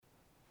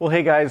Well,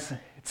 hey guys,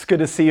 it's good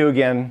to see you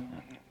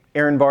again.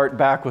 Aaron Bart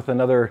back with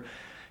another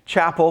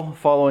chapel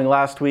following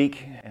last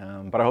week,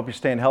 but I hope you're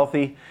staying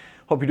healthy,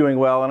 hope you're doing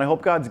well, and I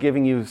hope God's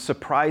giving you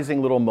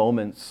surprising little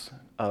moments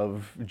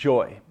of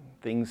joy,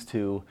 things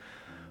to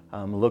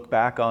look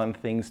back on,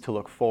 things to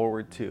look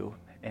forward to.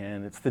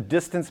 And it's the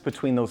distance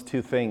between those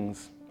two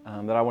things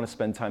that I want to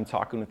spend time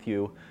talking with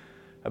you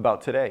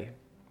about today.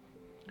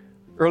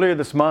 Earlier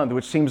this month,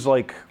 which seems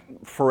like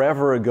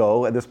forever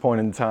ago at this point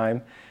in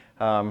time,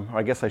 or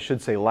I guess I should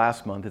say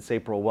last month, it's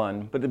April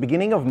 1. But at the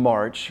beginning of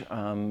March,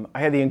 I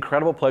had the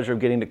incredible pleasure of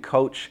getting to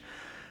coach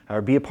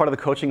or be a part of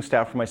the coaching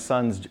staff for my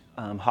son's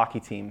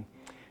hockey team.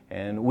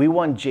 And we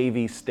won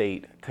JV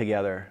state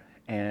together.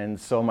 And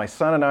so my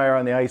son and I are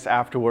on the ice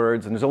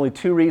afterwards, and there's only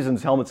two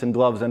reasons helmets and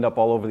gloves end up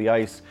all over the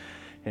ice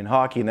in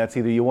hockey, and that's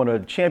either you won a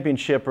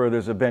championship or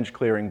there's a bench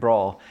clearing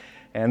brawl.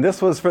 And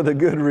this was for the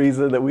good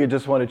reason that we had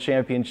just won a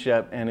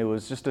championship, and it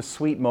was just a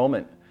sweet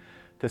moment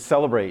to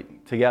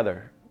celebrate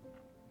together.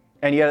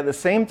 And yet at the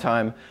same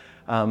time,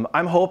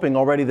 I'm hoping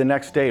already the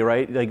next day,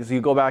 right? Like as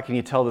you go back and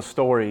you tell the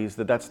stories,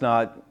 that's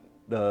not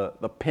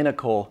the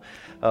pinnacle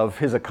of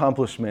his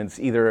accomplishments,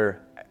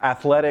 either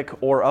athletic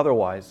or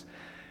otherwise.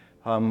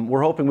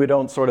 We're hoping we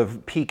don't sort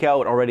of peak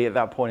out already at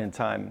that point in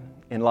time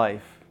in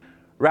life.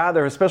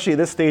 Rather, especially at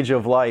this stage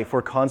of life,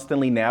 we're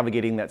constantly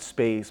navigating that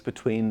space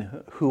between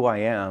who I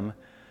am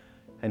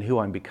and who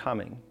I'm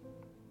becoming.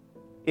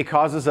 It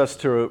causes us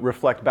to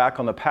reflect back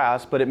on the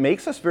past, but it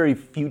makes us very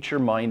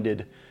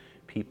future-minded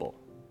people,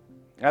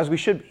 as we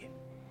should be.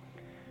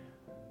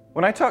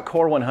 When I taught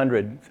Core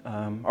 100,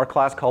 our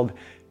class called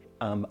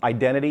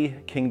Identity,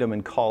 Kingdom,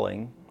 and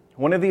Calling,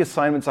 one of the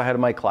assignments I had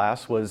in my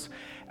class was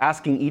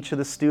asking each of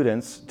the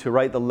students to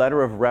write the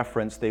letter of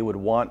reference they would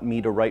want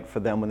me to write for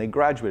them when they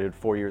graduated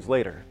 4 years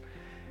later.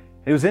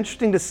 It was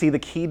interesting to see the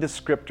key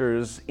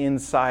descriptors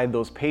inside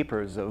those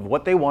papers of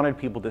what they wanted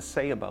people to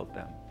say about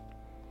them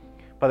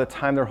by the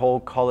time their whole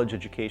college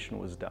education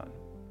was done.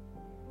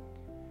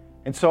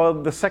 And so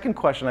the second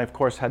question I, of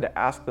course, had to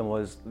ask them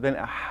was, then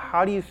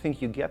how do you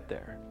think you get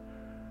there?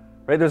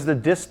 Right? There's the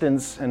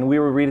distance, and we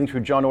were reading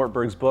through John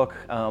Ortberg's book,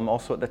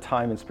 also at the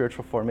time in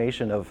Spiritual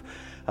Formation, of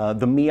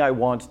the me I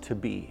want to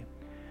be.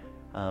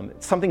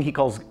 It's something he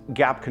calls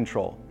gap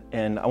control.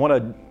 And I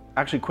want to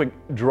actually quick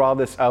draw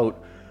this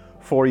out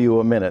for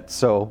you a minute.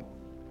 So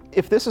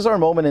if this is our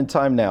moment in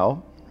time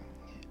now,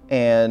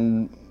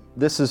 and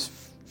this is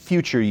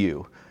future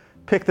you,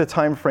 pick the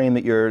time frame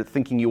that you're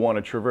thinking you want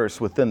to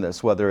traverse within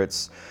this, whether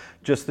it's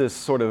just this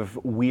sort of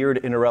weird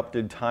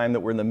interrupted time that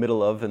we're in the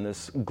middle of in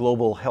this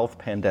global health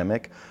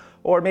pandemic,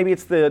 or maybe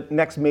it's the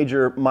next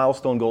major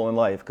milestone goal in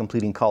life,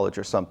 completing college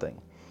or something.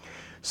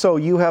 So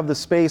you have the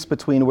space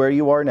between where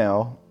you are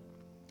now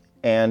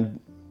and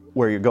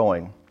where you're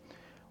going.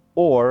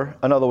 Or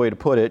another way to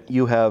put it,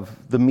 you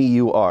have the me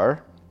you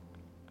are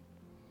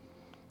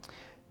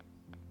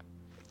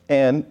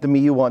and the me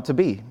you want to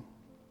be.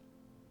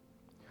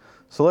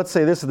 So let's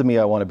say this is the me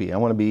I want to be. I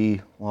want to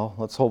be, well,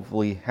 let's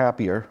hopefully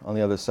happier on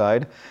the other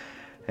side.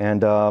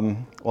 And,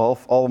 well,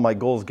 if all of my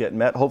goals get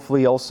met,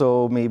 hopefully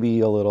also maybe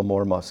a little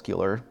more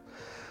muscular.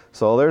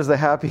 So there's the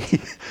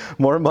happy,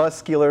 more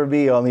muscular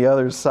me on the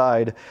other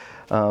side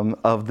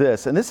of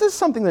this. And this is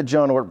something that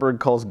John Ortberg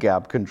calls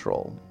gap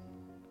control.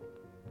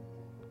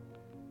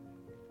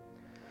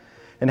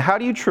 And how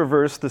do you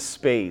traverse the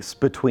space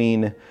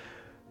between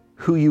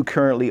who you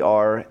currently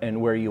are and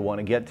where you want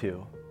to get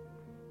to?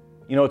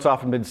 You know, it's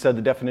often been said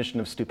the definition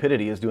of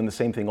stupidity is doing the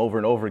same thing over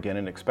and over again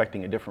and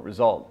expecting a different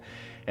result.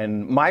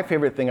 And my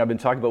favorite thing I've been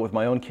talking about with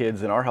my own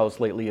kids in our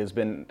house lately has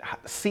been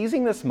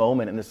seizing this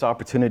moment and this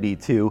opportunity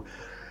to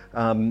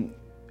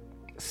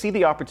see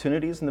the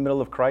opportunities in the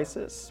middle of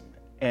crisis.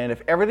 And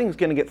if everything's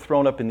going to get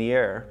thrown up in the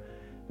air,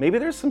 maybe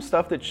there's some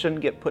stuff that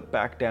shouldn't get put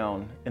back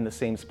down in the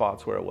same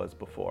spots where it was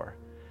before.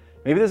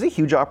 Maybe there's a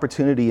huge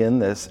opportunity in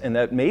this, and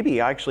that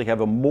maybe I actually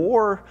have a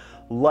more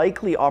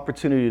likely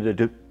opportunity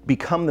to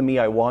become the me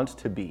I want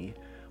to be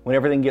when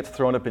everything gets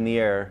thrown up in the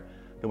air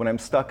than when I'm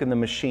stuck in the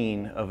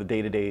machine of a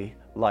day-to-day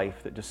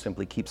life that just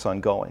simply keeps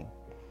on going.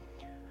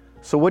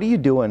 So what are you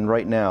doing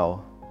right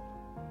now,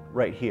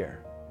 right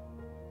here?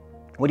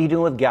 What are you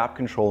doing with gap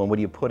control, and what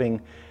are you putting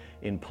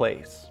in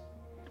place?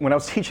 When I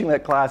was teaching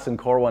that class in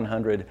Core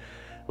 100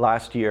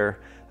 last year,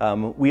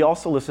 we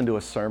also listened to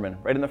a sermon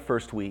right in the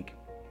first week.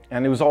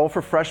 And it was all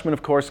for freshmen,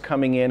 of course,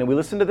 coming in. And we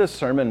listened to this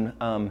sermon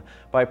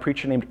by a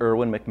preacher named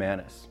Erwin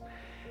McManus.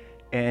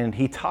 And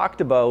he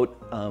talked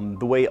about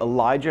the way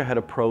Elijah had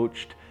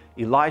approached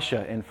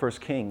Elisha in 1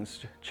 Kings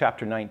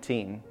chapter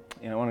 19.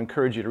 And I want to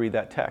encourage you to read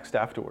that text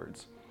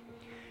afterwards.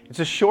 It's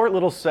a short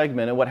little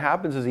segment. And what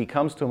happens is he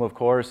comes to him, of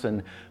course,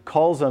 and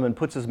calls him and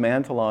puts his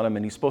mantle on him.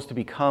 And he's supposed to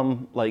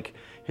become like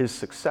his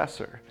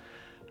successor.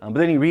 But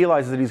then he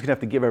realizes that he's going to have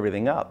to give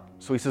everything up.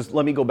 So he says,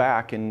 let me go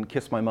back and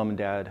kiss my mom and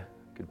dad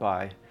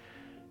goodbye.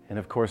 And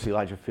of course,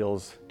 Elijah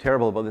feels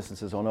terrible about this and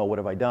says, oh no, what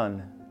have I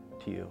done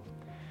to you?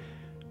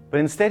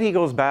 But instead he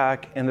goes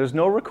back, and there's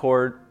no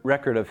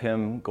record of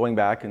him going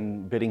back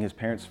and bidding his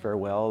parents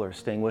farewell or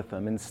staying with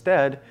them.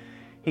 Instead,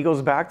 he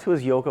goes back to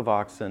his yoke of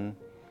oxen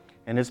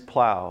and his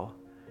plow,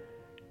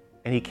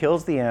 and he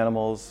kills the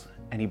animals,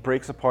 and he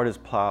breaks apart his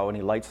plow, and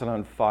he lights it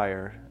on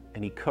fire,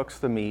 and he cooks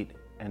the meat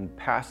and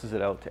passes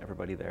it out to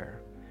everybody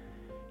there.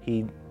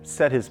 He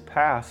set his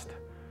past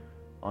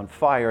on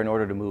fire in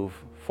order to move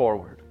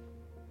forward.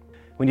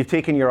 When you've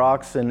taken your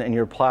oxen and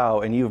your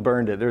plow and you've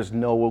burned it, there's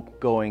no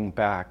going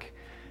back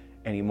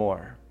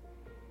anymore.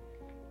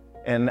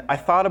 And I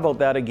thought about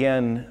that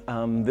again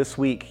this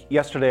week.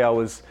 Yesterday I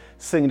was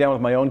sitting down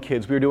with my own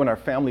kids. We were doing our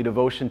family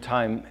devotion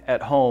time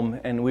at home,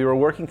 and we were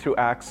working through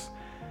Acts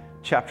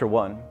chapter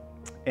 1.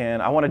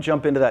 And I want to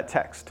jump into that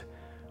text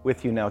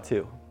with you now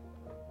too.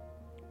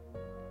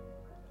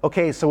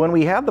 Okay, so when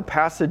we had the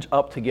passage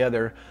up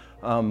together,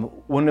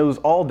 when it was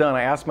all done,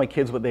 I asked my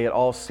kids what they had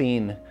all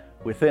seen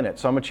within it.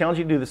 So I'm going to challenge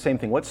you to do the same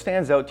thing. What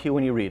stands out to you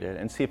when you read it?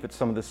 And see if it's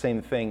some of the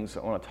same things I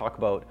want to talk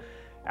about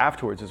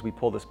afterwards as we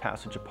pull this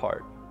passage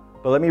apart.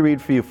 But let me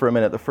read for you for a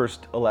minute the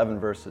first 11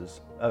 verses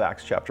of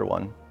Acts chapter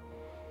 1.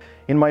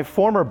 In my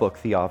former book,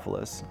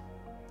 Theophilus,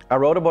 I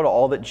wrote about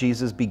all that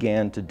Jesus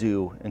began to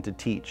do and to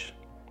teach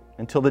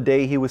until the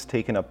day he was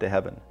taken up to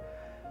heaven,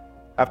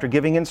 after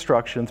giving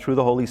instruction through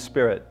the Holy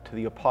Spirit to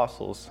the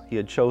apostles he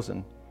had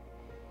chosen.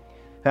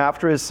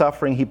 After his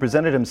suffering, he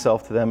presented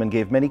himself to them and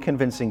gave many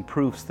convincing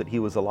proofs that he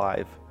was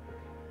alive.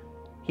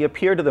 He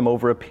appeared to them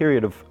over a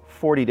period of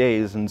 40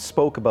 days and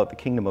spoke about the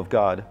kingdom of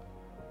God.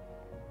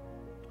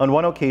 On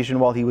one occasion,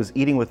 while he was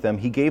eating with them,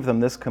 he gave them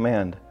this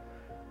command: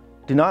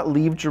 "Do not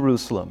leave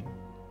Jerusalem,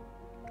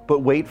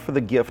 but wait for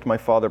the gift my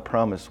Father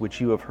promised, which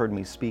you have heard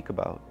me speak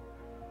about.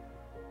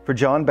 For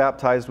John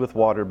baptized with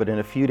water, but in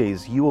a few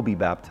days you will be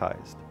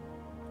baptized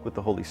with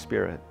the Holy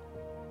Spirit."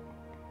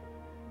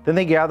 Then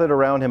they gathered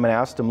around him and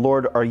asked him,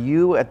 "Lord, are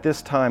you at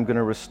this time going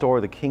to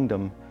restore the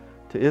kingdom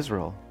to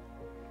Israel?"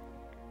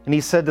 And he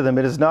said to them,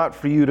 "It is not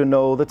for you to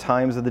know the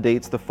times and the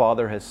dates the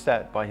Father has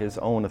set by his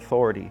own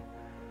authority.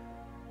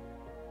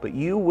 But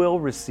you will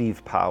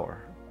receive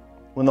power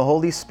when the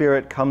Holy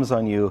Spirit comes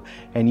on you,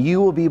 and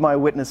you will be my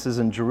witnesses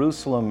in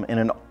Jerusalem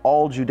and in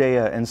all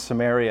Judea and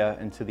Samaria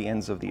and to the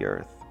ends of the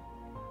earth."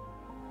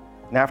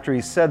 And after he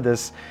said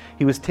this,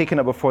 he was taken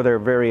up before their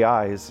very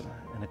eyes,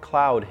 and a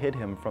cloud hid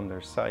him from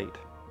their sight.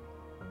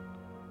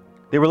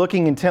 They were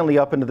looking intently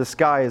up into the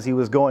sky as he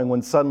was going,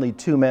 when suddenly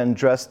 2 men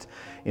dressed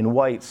in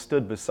white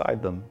stood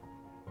beside them.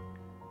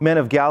 "Men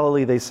of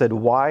Galilee," they said,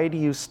 "why do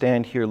you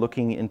stand here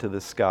looking into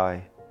the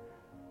sky?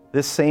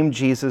 This same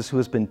Jesus who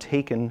has been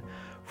taken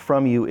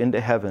from you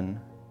into heaven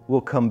will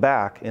come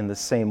back in the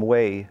same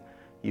way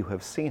you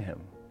have seen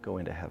him go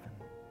into heaven."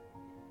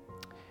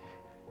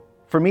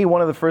 For me,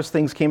 one of the first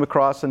things came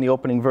across in the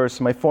opening verse.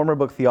 In my former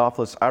book,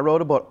 Theophilus, I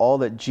wrote about all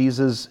that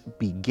Jesus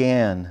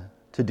began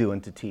to do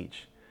and to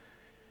teach.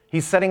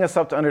 He's setting us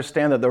up to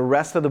understand that the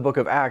rest of the book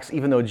of Acts,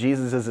 even though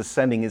Jesus is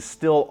ascending, is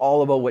still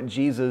all about what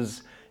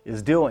Jesus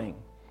is doing.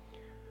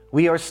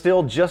 We are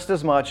still just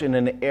as much in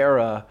an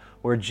era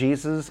where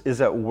Jesus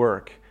is at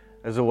work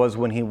as it was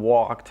when he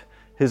walked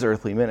his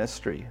earthly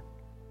ministry.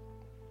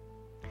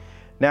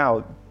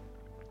 Now,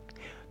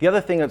 the other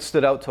thing that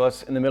stood out to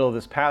us in the middle of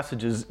this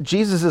passage is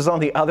Jesus is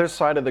on the other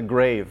side of the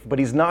grave, but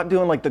he's not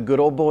doing like the good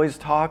old boys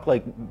talk,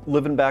 like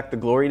living back the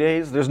glory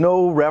days. There's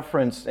no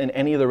reference in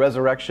any of the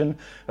resurrection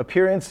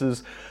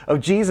appearances of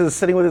Jesus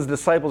sitting with his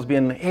disciples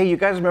being, "Hey, you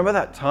guys remember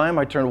that time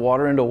I turned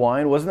water into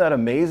wine? Wasn't that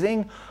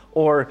amazing?"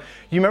 Or,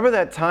 "You remember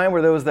that time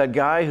where there was that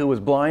guy who was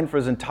blind for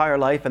his entire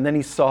life and then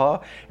he saw,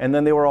 and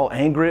then they were all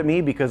angry at me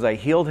because I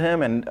healed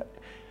him?" And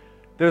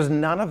there's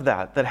none of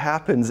that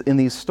happens in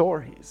these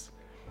stories.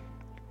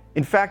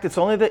 In fact, it's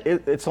only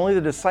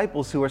the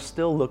disciples who are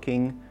still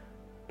looking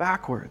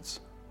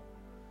backwards.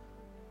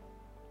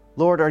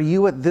 "Lord, are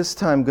you at this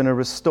time going to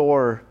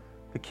restore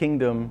the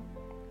kingdom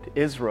to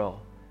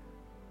Israel?"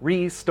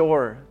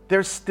 Restore.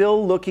 They're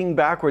still looking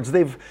backwards.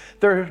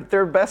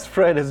 Their best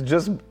friend has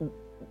just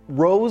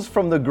rose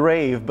from the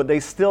grave, but they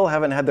still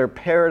haven't had their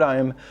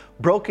paradigm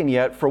broken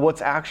yet for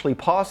what's actually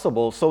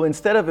possible. So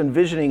instead of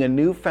envisioning a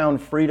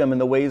newfound freedom in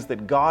the ways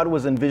that God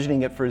was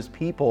envisioning it for his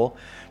people,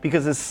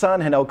 because his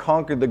son had now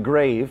conquered the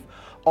grave,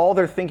 all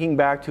they're thinking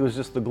back to is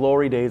just the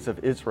glory days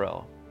of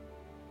Israel.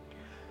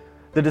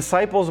 The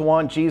disciples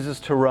want Jesus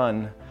to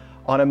run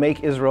on a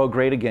Make Israel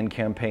Great Again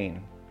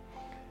campaign.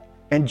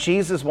 And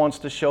Jesus wants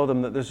to show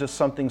them that there's just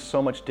something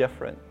so much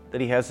different that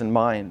he has in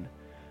mind.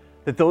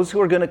 That those who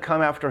are going to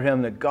come after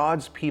him, that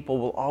God's people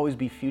will always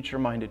be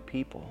future-minded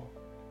people.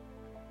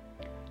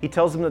 He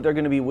tells them that they're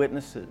going to be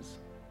witnesses,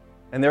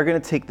 and they're going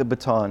to take the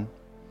baton,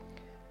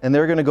 and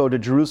they're going to go to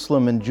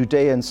Jerusalem and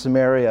Judea and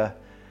Samaria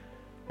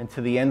and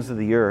to the ends of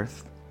the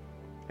earth.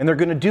 And they're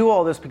going to do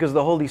all this because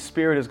the Holy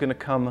Spirit is going to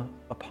come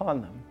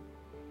upon them.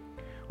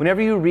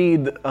 Whenever you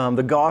read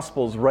the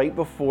Gospels right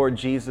before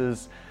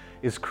Jesus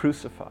is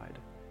crucified,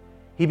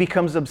 he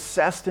becomes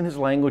obsessed in his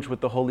language with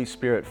the Holy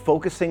Spirit,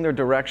 focusing their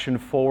direction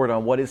forward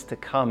on what is to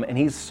come. And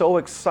he's so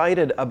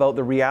excited about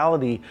the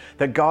reality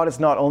that God is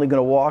not only going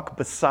to walk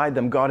beside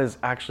them, God is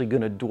actually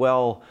going to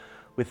dwell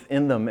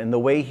within them. And the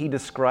way he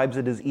describes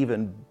it is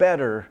even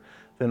better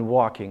than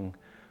walking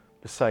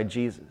beside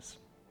Jesus.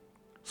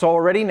 So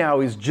already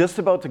now he's just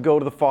about to go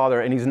to the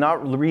Father, and he's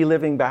not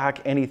reliving back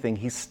anything.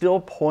 He's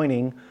still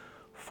pointing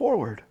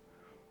forward.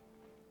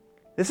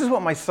 This is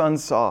what my son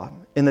saw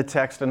in the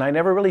text, and I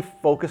never really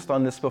focused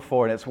on this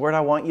before, and it's what I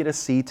want you to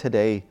see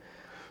today.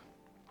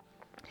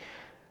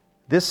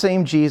 This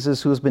same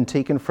Jesus who has been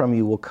taken from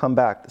you will come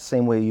back the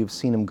same way you've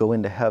seen him go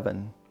into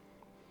heaven.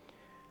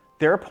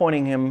 They're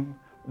pointing him,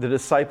 the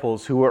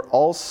disciples who are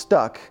all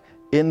stuck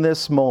in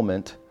this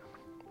moment.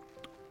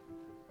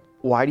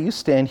 Why do you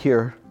stand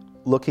here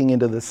looking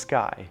into the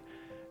sky?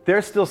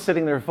 They're still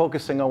sitting there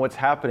focusing on what's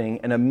happening,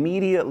 and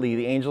immediately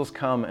the angels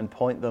come and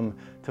point them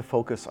to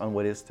focus on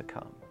what is to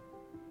come.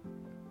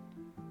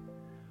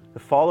 The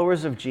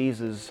followers of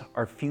Jesus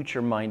are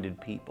future-minded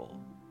people.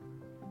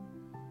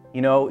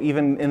 You know,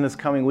 even in this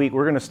coming week,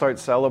 we're going to start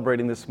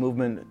celebrating this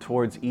movement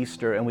towards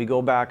Easter, and we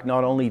go back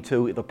not only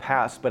to the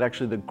past, but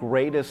actually the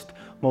greatest,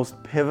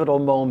 most pivotal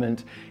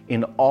moment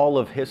in all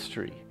of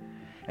history.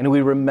 And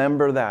we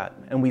remember that,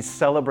 and we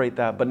celebrate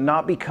that, but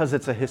not because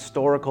it's a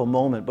historical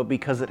moment, but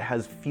because it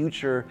has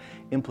future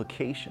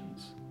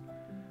implications.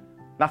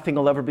 Nothing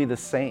will ever be the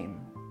same.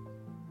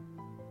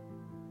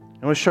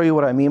 I'm going to show you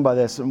what I mean by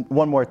this.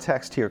 One more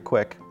text here,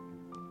 quick.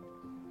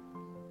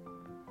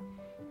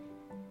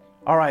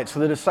 All right, so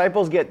the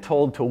disciples get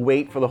told to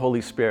wait for the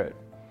Holy Spirit.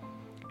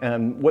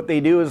 And what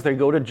they do is they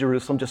go to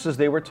Jerusalem just as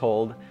they were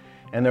told,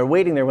 and they're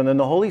waiting there. When then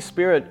the Holy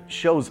Spirit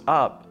shows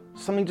up,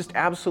 something just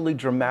absolutely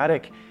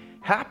dramatic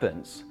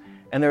happens.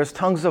 And there's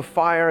tongues of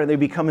fire, and they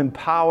become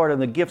empowered,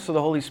 and the gifts of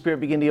the Holy Spirit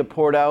begin to get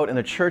poured out, and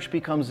the church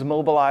becomes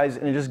mobilized,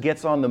 and it just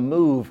gets on the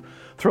move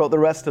throughout the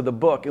rest of the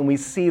book. And we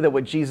see that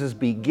what Jesus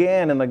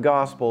began in the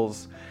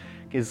Gospels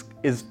is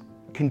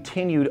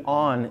continued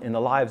on in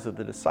the lives of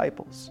the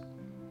disciples.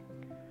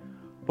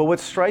 But what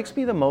strikes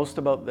me the most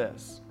about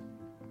this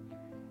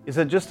is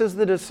that just as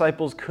the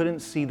disciples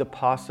couldn't see the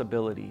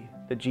possibility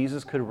that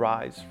Jesus could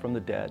rise from the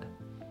dead,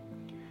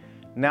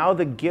 now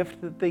the gift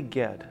that they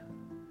get,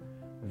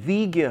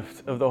 the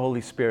gift of the Holy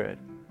Spirit,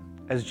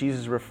 as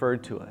Jesus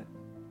referred to it,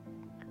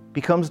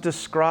 becomes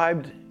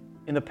described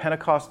in the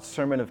Pentecost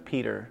sermon of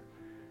Peter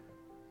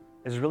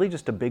as really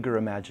just a bigger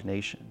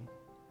imagination.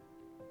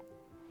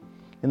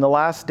 In the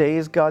last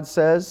days, God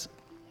says,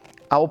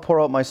 I will pour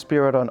out my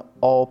Spirit on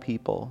all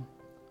people.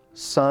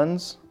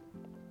 Sons,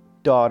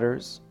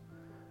 daughters,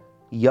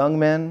 young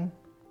men,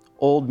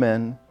 old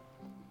men,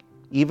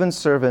 even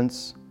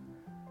servants,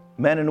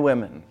 men and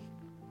women,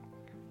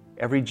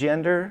 every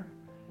gender,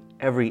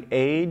 every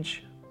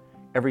age,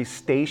 every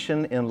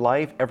station in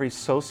life, every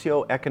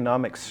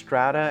socioeconomic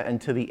strata,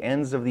 and to the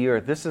ends of the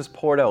earth. This is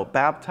poured out,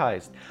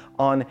 baptized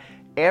on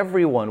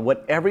everyone.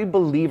 What every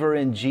believer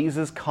in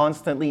Jesus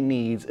constantly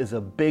needs is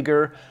a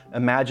bigger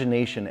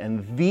imagination,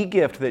 and the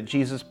gift that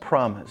Jesus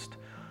promised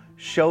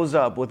shows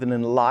up with an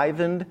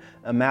enlivened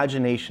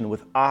imagination,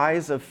 with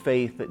eyes of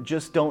faith that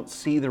just don't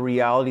see the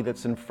reality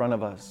that's in front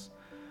of us,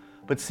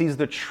 but sees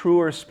the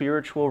truer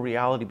spiritual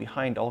reality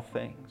behind all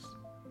things.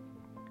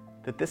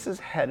 That this is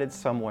headed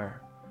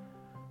somewhere,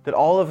 that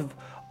all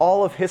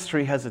of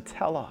history has to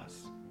tell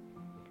us.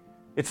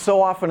 It's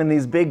so often in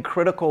these big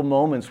critical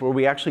moments where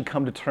we actually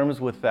come to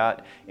terms with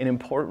that in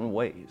important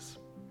ways.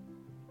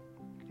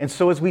 And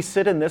so as we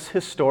sit in this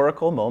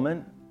historical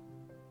moment,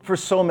 for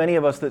so many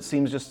of us that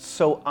seems just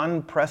so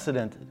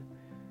unprecedented,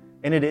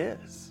 and it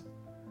is,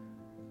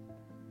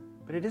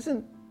 but it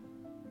isn't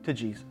to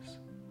Jesus,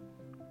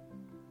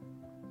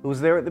 who was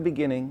there at the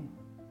beginning,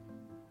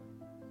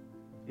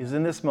 is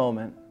in this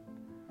moment,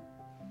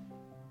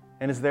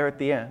 and is there at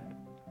the end.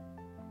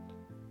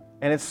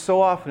 And it's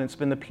so often, it's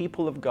been the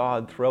people of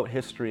God throughout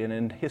history and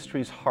in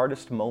history's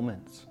hardest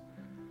moments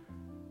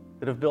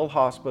that have built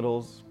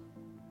hospitals,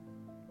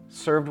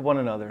 served one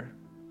another,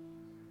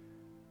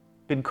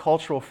 been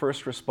cultural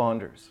first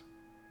responders.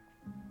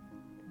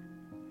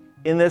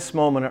 In this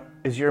moment,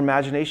 is your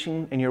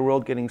imagination and your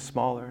world getting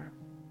smaller?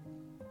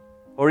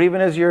 Or even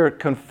as you're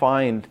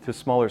confined to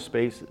smaller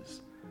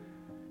spaces,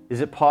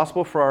 is it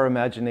possible for our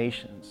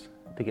imaginations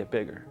to get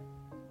bigger?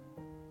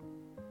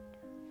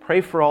 Pray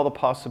for all the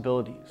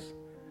possibilities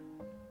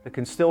that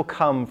can still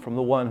come from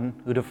the one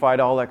who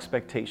defied all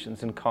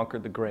expectations and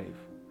conquered the grave,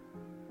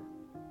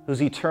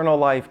 whose eternal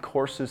life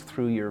courses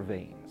through your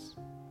veins,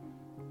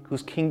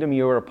 whose kingdom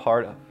you are a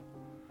part of,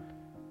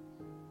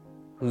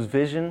 whose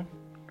vision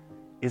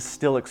is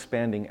still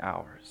expanding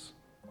ours.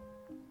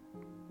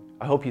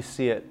 I hope you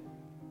see it.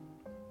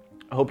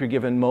 I hope you're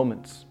given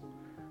moments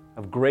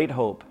of great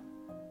hope,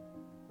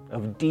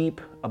 of deep,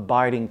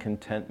 abiding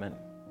contentment,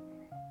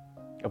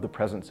 of the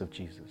presence of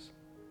Jesus.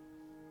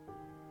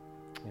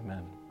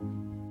 Amen.